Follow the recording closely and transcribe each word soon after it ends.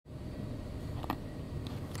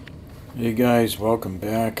Hey guys, welcome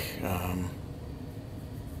back.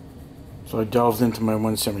 So I delved into my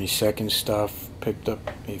 172nd stuff, picked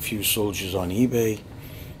up a few soldiers on eBay,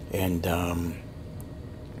 and I'm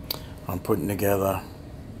putting together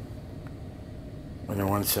with a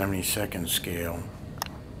 172nd scale.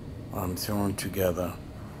 I'm throwing together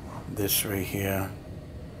this right here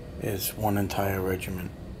is one entire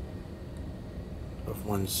regiment of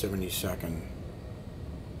 172nd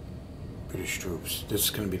British troops. This is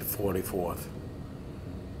going to be the 44th.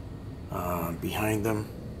 Behind them,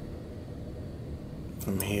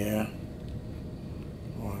 from here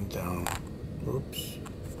on down,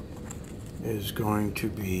 is going to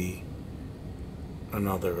be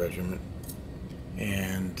another regiment.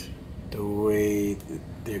 And the way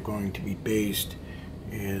they're going to be based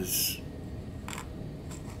is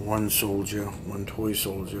one soldier, one toy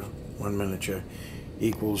soldier, one miniature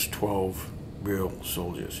equals 12 real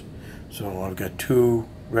soldiers. So I've got two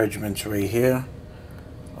regiments right here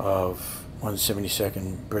of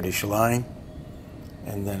 172nd British Line,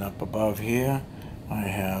 and then up above here I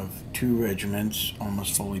have two regiments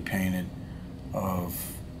almost fully painted of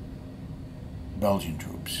Belgian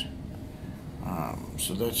troops.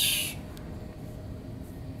 So that's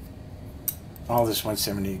all. This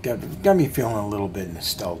 170 got me feeling a little bit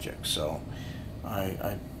nostalgic, so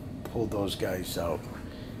I pulled those guys out.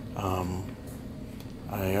 I'm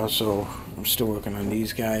still working on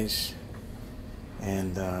these guys,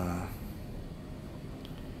 and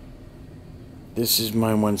this is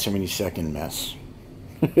my 172nd mess.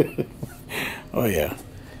 Oh yeah,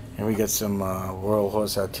 and we got some Royal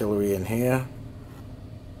Horse Artillery in here.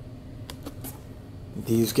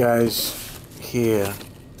 These guys here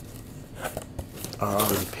are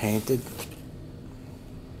already painted.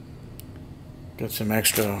 Got some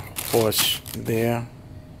extra horse there.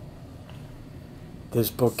 This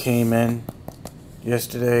book came in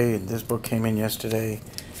yesterday, and this book came in yesterday,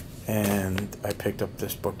 and I picked up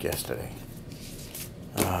this book yesterday.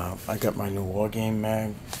 I got my new War Game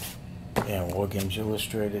mag and War Games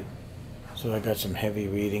Illustrated, so I got some heavy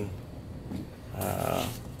reading.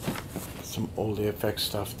 Some old Airfix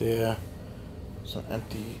stuff there, some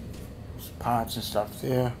empty parts and stuff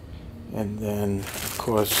there, and then of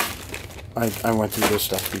course I went through this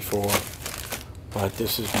stuff before, but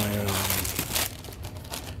this is my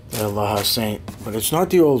the La Saint, but it's not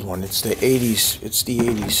the old one. It's the 80s. It's the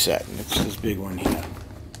 80s set, and it's this big one here.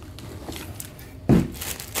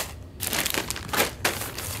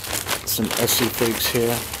 Some SC figs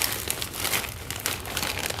here.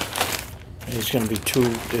 There's going to be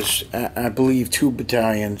I believe two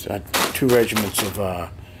battalions, two regiments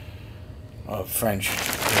of French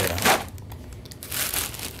here.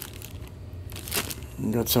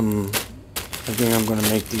 Got some. I think I'm going to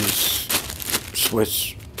make these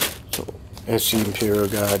Swiss. So, SC Imperial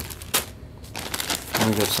Guard.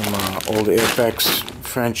 We got some old Airfix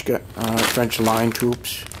French line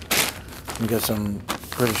troops. We got some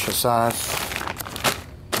British Hussars.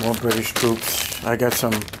 More British troops. I got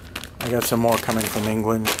some more coming from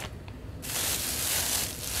England.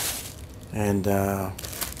 And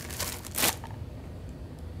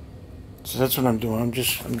so that's what I'm doing. I'm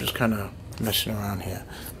just kind of messing around here.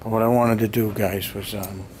 But what I wanted to do, guys, was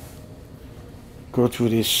go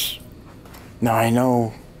through this. Now I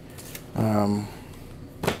know, I'm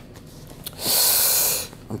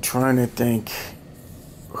trying to think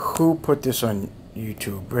who put this on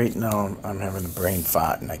YouTube. Right now I'm having a brain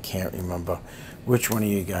fart and I can't remember which one of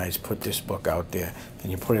you guys put this book out there,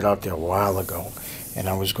 and you put it out there a while ago, and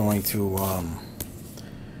I was going through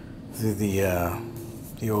the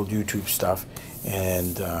old YouTube stuff,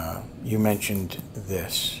 and you mentioned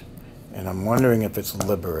this, and I'm wondering if it's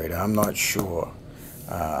Liberator. I'm not sure.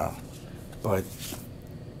 But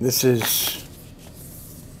this is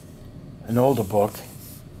an older book,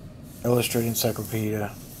 Illustrated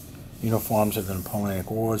Encyclopedia, Uniforms of the Napoleonic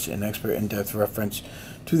Wars, an expert in-depth reference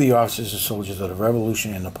to the officers and soldiers of the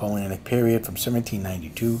Revolution and Napoleonic period from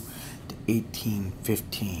 1792 to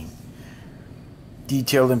 1815.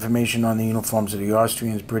 Detailed information on the uniforms of the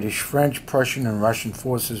Austrians, British, French, Prussian, and Russian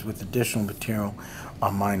forces, with additional material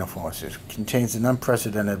on minor forces. Contains an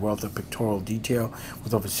unprecedented wealth of pictorial detail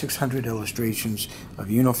with over 600 illustrations of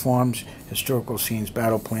uniforms, historical scenes,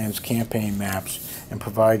 battle plans, campaign maps, and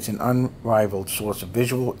provides an unrivaled source of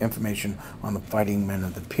visual information on the fighting men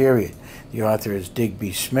of the period. The author is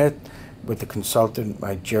Digby Smith, with the consultant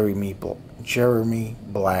by Jeremy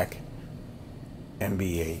Black,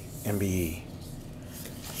 MBE.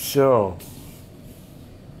 So,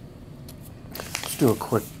 let's do a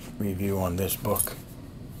quick review on this book.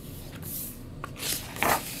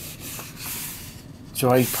 So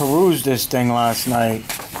I perused this thing last night,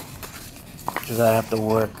 because I have to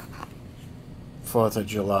work 4th of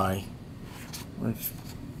July.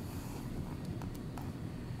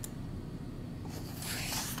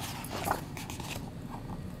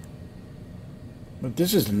 But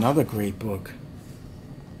this is another great book.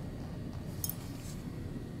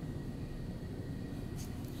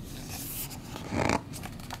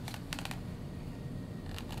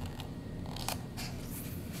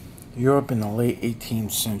 Europe in the late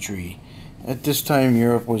 18th century. At this time,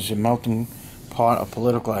 Europe was a melting pot of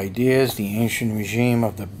political ideas. The ancient regime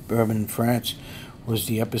of the Bourbon France was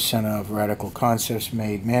the epicenter of radical concepts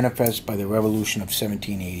made manifest by the Revolution of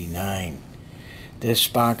 1789. This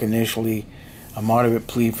sparked initially a moderate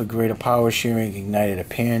plea for greater power sharing, ignited a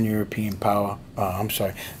pan-European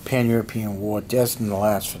war destined to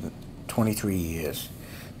last for 23 years.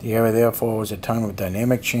 The era, therefore, was a time of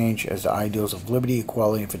dynamic change as the ideals of liberty,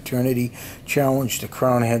 equality, and fraternity challenged the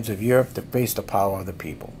crowned heads of Europe to face the power of the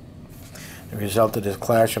people. The result of this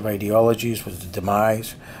clash of ideologies was the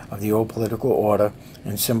demise of the old political order,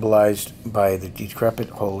 and symbolized by the decrepit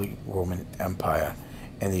Holy Roman Empire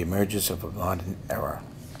and the emergence of a modern era.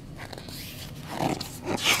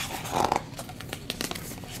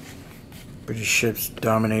 British ships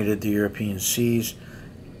dominated the European seas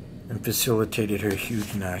and facilitated her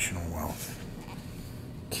huge national wealth.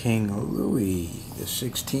 King Louis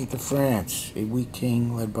XVI of France, a weak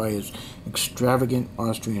king led by his extravagant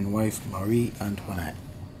Austrian wife Marie Antoinette.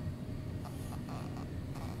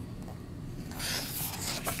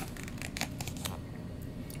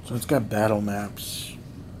 So it's got battle maps,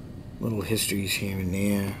 little histories here and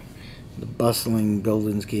there. The bustling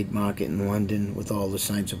Billingsgate Market in London with all the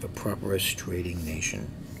signs of a prosperous trading nation.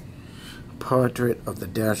 Portrait of the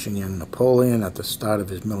dashing young Napoleon at the start of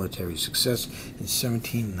his military success in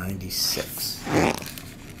 1796.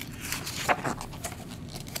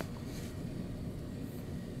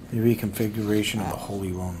 The reconfiguration of the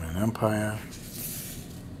Holy Roman Empire.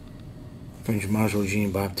 French Marshal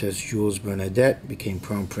Jean-Baptiste Jules Bernadette became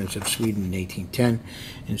Crown Prince of Sweden in 1810,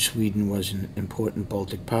 and Sweden was an important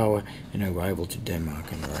Baltic power and a rival to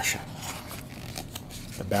Denmark and Russia.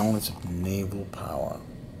 The balance of naval power.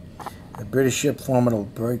 The British ship Formidable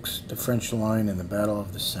breaks the French line in the Battle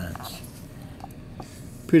of the Sands.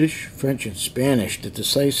 British, French, and Spanish, the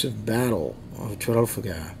decisive Battle of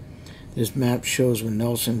Trafalgar. This map shows when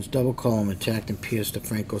Nelson's double column attacked and pierced the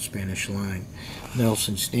Franco-Spanish line.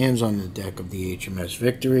 Nelson stands on the deck of the HMS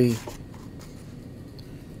Victory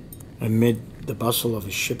amid the bustle of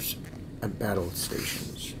his ships at battle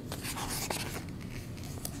stations.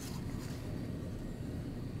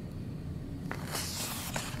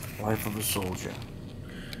 Life of a soldier.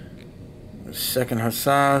 The 2nd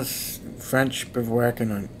Hussars, French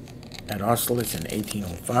bivouacking at Austerlitz in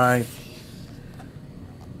 1805.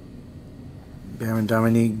 Baron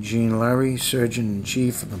Dominique Jean Larry,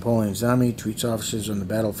 Surgeon-in-Chief of Napoleon's army, treats officers on the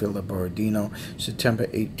battlefield of Borodino, September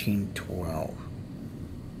 1812.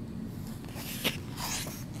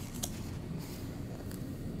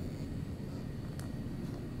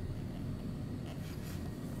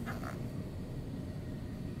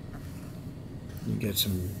 You get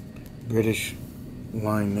some British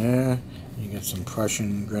line there. You get some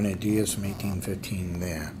Prussian grenadiers from 1815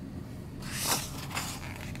 there.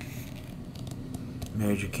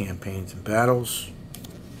 Major campaigns and battles.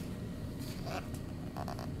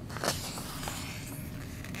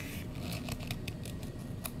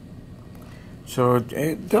 So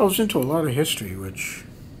it delves into a lot of history, which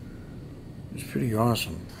is pretty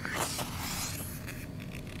awesome.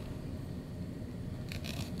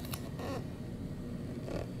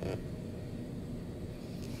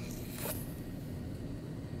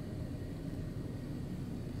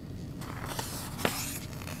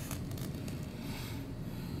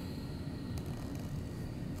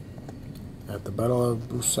 At the Battle of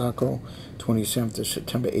Busaco, 27th of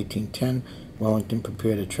September 1810, Wellington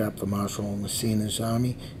prepared a trap for Marshal Massena's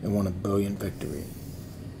army and won a brilliant victory.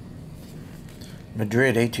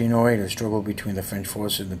 Madrid, 1808, a struggle between the French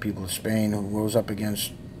forces and the people of Spain, who rose up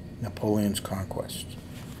against Napoleon's conquest.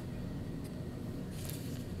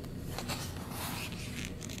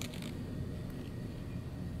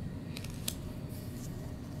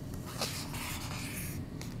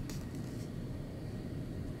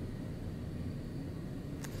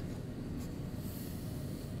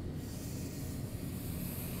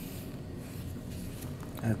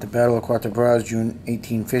 At the Battle of Quatre Bras, June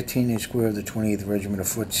 1815, a square of the 28th Regiment of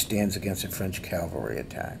Foot stands against a French cavalry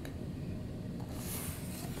attack.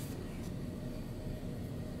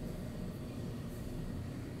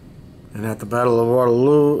 And at the Battle of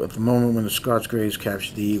Waterloo, at the moment when the Scots Greys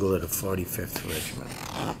captured the Eagle of the 45th Regiment.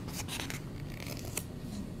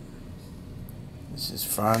 This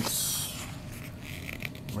is France,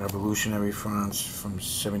 Revolutionary France from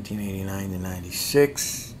 1789 to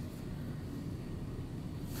 96.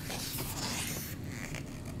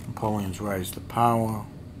 Napoleon's rise to power.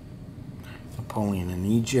 Napoleon in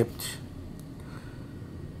Egypt.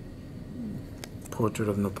 Portrait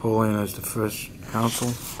of Napoleon as the first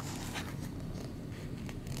consul.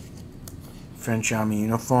 French army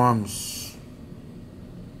uniforms.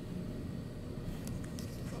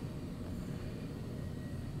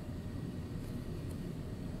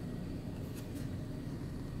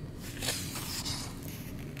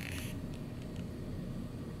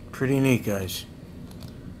 Pretty neat, guys.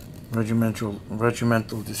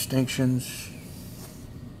 Regimental distinctions.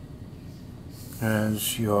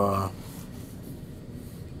 As your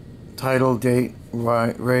title, date,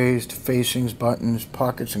 raised, facings, buttons,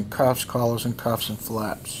 pockets and cuffs, collars and cuffs and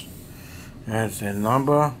flaps. As their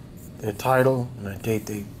number, their title, and the date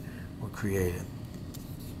they were created.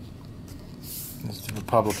 This is the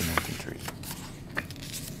Republican Infantry.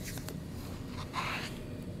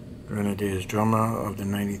 Grenadiers, drummer of the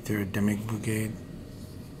 93rd Demic Brigade.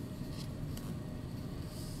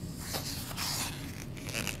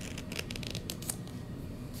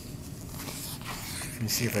 Let me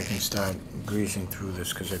see if I can start breezing through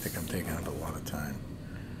this, because I think I'm taking up a lot of time.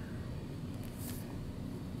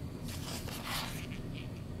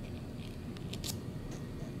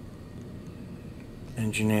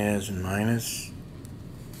 Engineers and miners.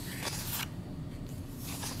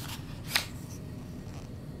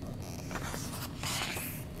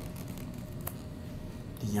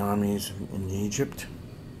 The armies in Egypt.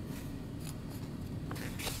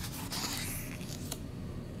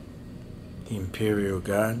 The Imperial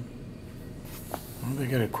Guard. Oh, they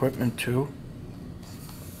got equipment too.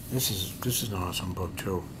 This is an awesome book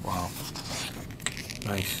too. Wow,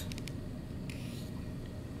 nice.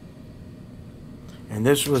 And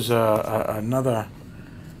this was another.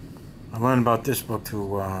 I learned about this book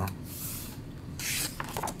through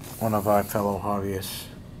one of our fellow hobbyists,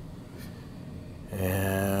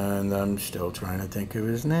 and I'm still trying to think of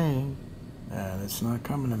his name, and it's not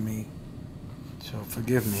coming to me. So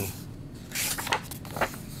forgive me.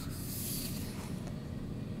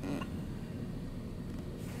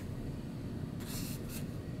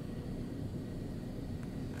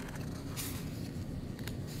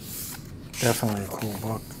 Definitely a cool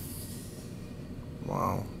book.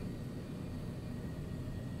 Wow.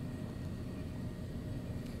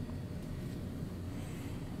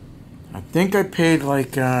 I think I paid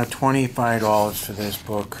like $25 for this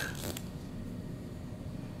book.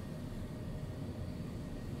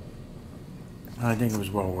 I think it was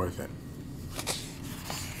well worth it.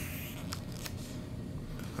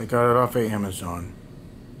 I got it off of Amazon.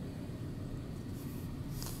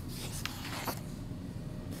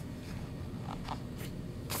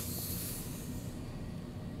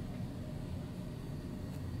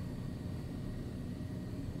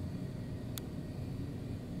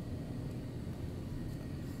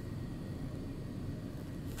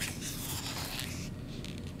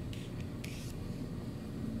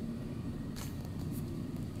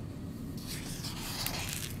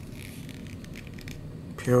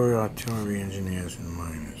 Pure artillery engineers and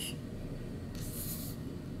miners.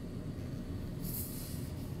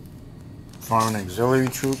 Foreign auxiliary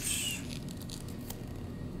troops.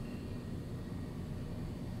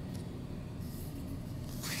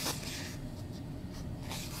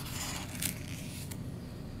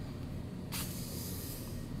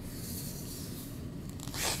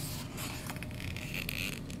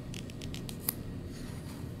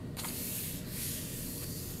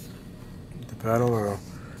 The Battle of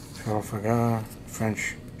Trafalgar,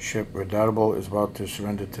 French ship Redoutable is about to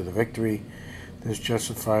surrender to the Victory. This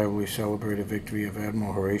justifiably celebrated victory of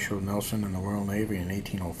Admiral Horatio Nelson and the Royal Navy in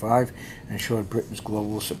 1805 ensured Britain's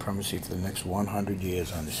global supremacy for the next 100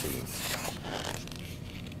 years on the sea.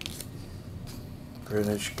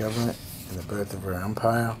 British government and the birth of her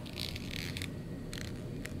empire.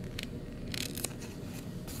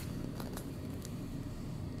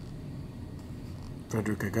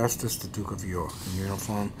 Frederick Augustus, the Duke of York, in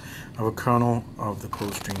uniform of a colonel of the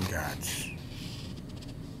Coldstream Guards.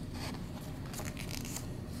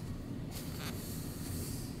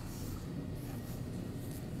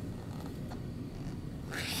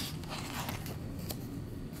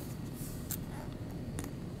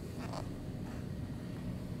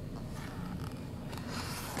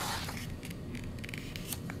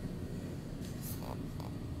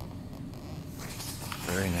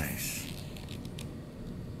 Very nice.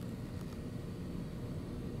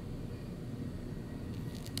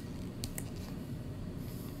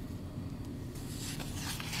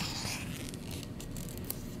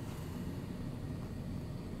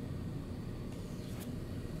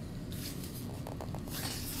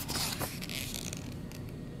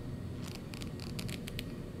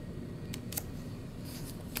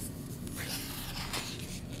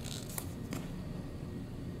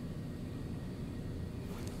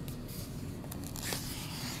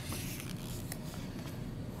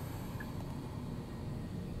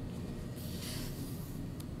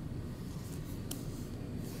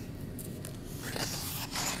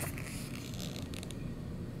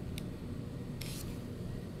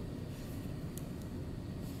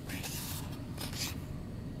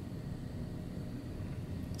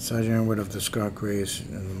 Sergeant Edward of the Scott Greys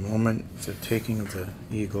in the moment of the taking of the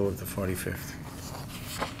Eagle of the 45th.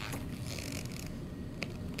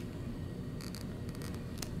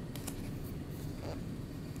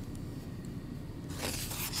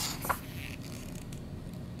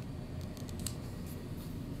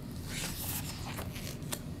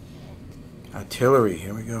 Artillery,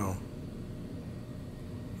 here we go.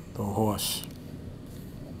 The horse.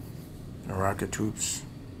 The rocket troops.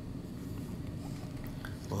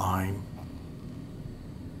 Line.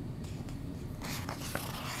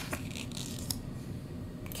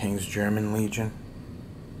 King's German Legion.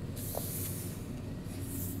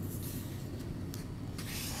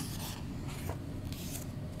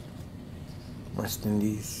 West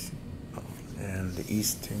Indies and the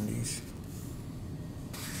East Indies.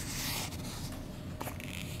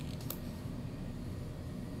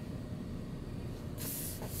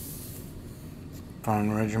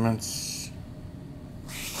 Foreign regiments.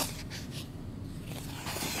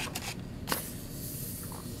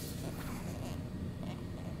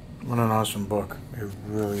 What an awesome book. It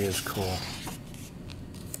really is cool.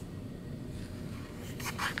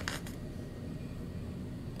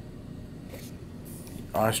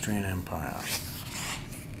 Austrian Empire.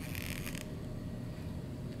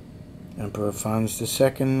 Emperor Franz II,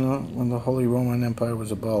 when the Holy Roman Empire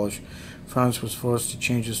was abolished, Franz was forced to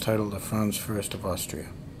change his title to Franz I of Austria.